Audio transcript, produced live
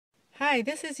Hi,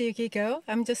 this is Yukiko.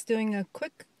 I'm just doing a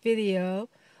quick video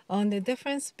on the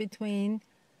difference between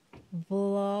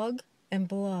vlog and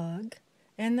blog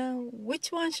and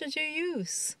which one should you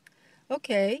use.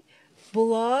 Okay,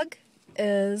 blog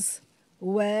is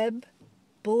web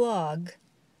blog,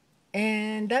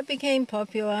 and that became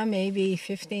popular maybe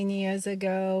 15 years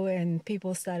ago, and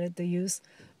people started to use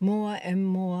more and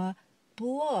more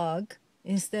blog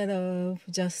instead of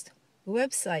just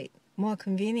website, more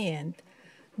convenient.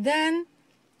 Then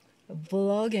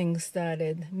vlogging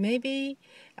started maybe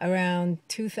around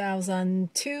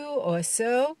 2002 or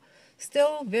so,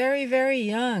 still very, very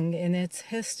young in its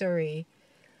history.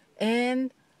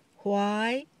 And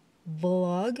why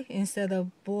vlog instead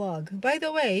of blog? By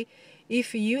the way,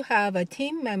 if you have a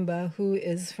team member who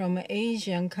is from an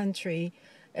Asian country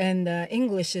and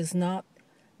English is not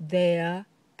their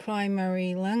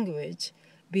primary language,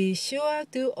 be sure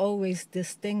to always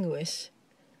distinguish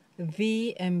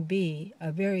V and B,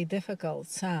 a very difficult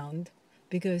sound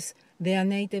because their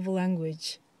native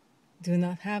language do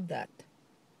not have that.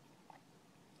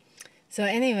 So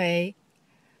anyway,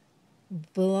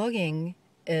 blogging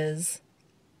is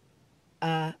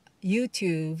a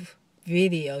YouTube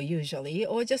video usually,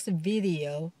 or just a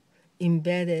video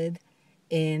embedded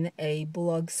in a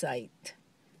blog site.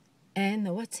 And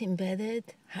what's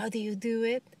embedded? How do you do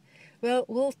it? Well,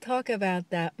 we'll talk about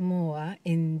that more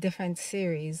in different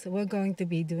series. We're going to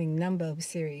be doing a number of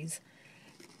series.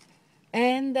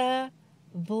 And the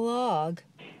blog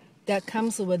that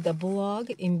comes with the blog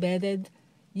embedded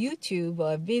YouTube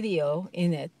or video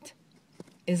in it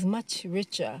is much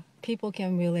richer. People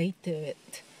can relate to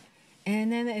it.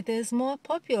 And then it is more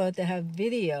popular to have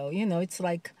video. You know, it's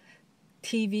like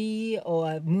TV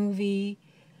or a movie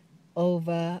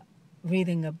over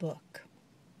reading a book.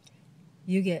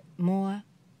 You get more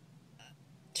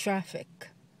traffic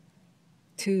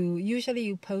to, usually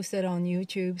you post it on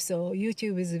YouTube, so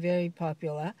YouTube is very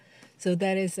popular. So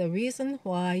that is a reason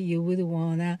why you would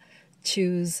want to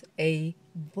choose a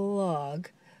blog.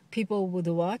 People would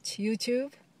watch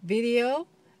YouTube video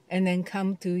and then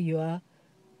come to your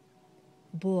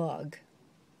blog.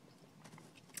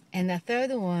 And the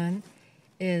third one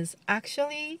is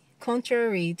actually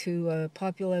contrary to a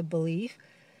popular belief.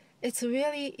 It's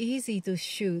really easy to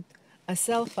shoot a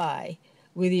selfie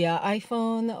with your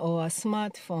iPhone or a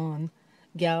smartphone,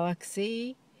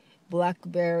 Galaxy,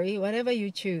 BlackBerry, whatever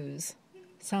you choose,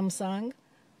 Samsung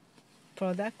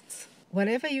products,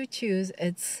 whatever you choose,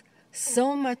 it's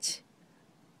so much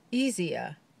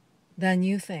easier than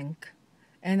you think.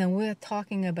 And then we're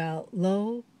talking about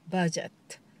low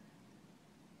budget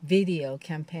video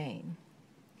campaign.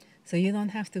 So you don't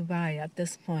have to buy at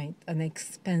this point an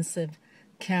expensive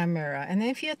camera. And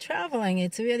if you're traveling,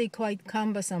 it's really quite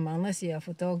cumbersome unless you're a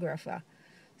photographer.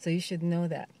 So you should know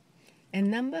that. And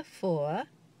number 4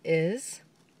 is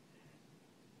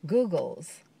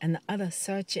Google's and other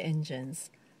search engines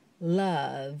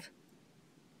love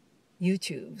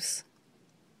YouTube's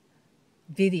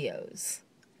videos,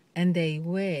 and they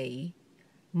weigh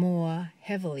more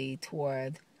heavily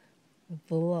toward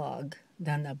vlog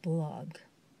than a blog.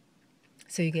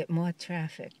 So you get more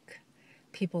traffic.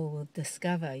 People will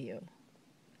discover you.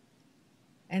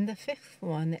 And the 5th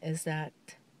one is that,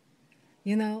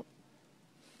 you know,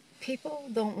 people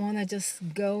don't want to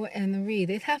just go and read.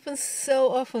 It happens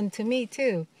so often to me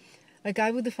too. Like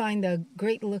I would find a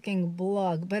great looking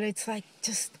blog, but it's like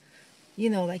just, you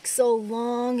know, like so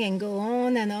long and go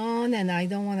on and I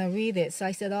don't want to read it. So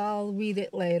I said, I'll read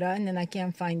it later, and then I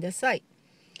can't find the site.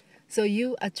 So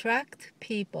you attract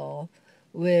people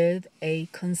with a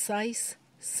concise,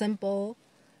 simple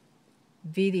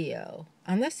video.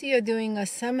 Unless you're doing a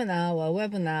seminar or a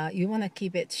webinar, you want to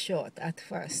keep it short at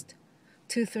first,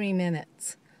 2-3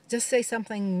 minutes. Just say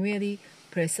something really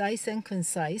precise and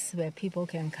concise where people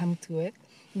can come to it.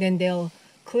 Then they'll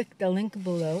click the link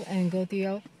below and go to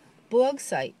your blog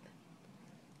site.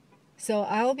 So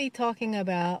I'll be talking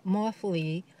about more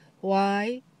fully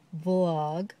why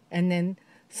vlog, and then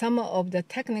some of the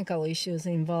technical issues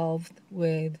involved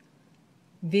with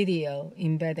video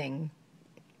embedding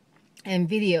and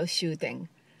video shooting.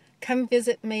 Come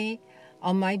visit me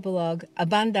on my blog,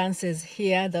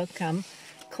 abundanceshere.com.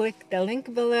 Click the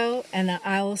link below and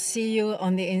I'll see you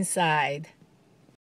on the inside.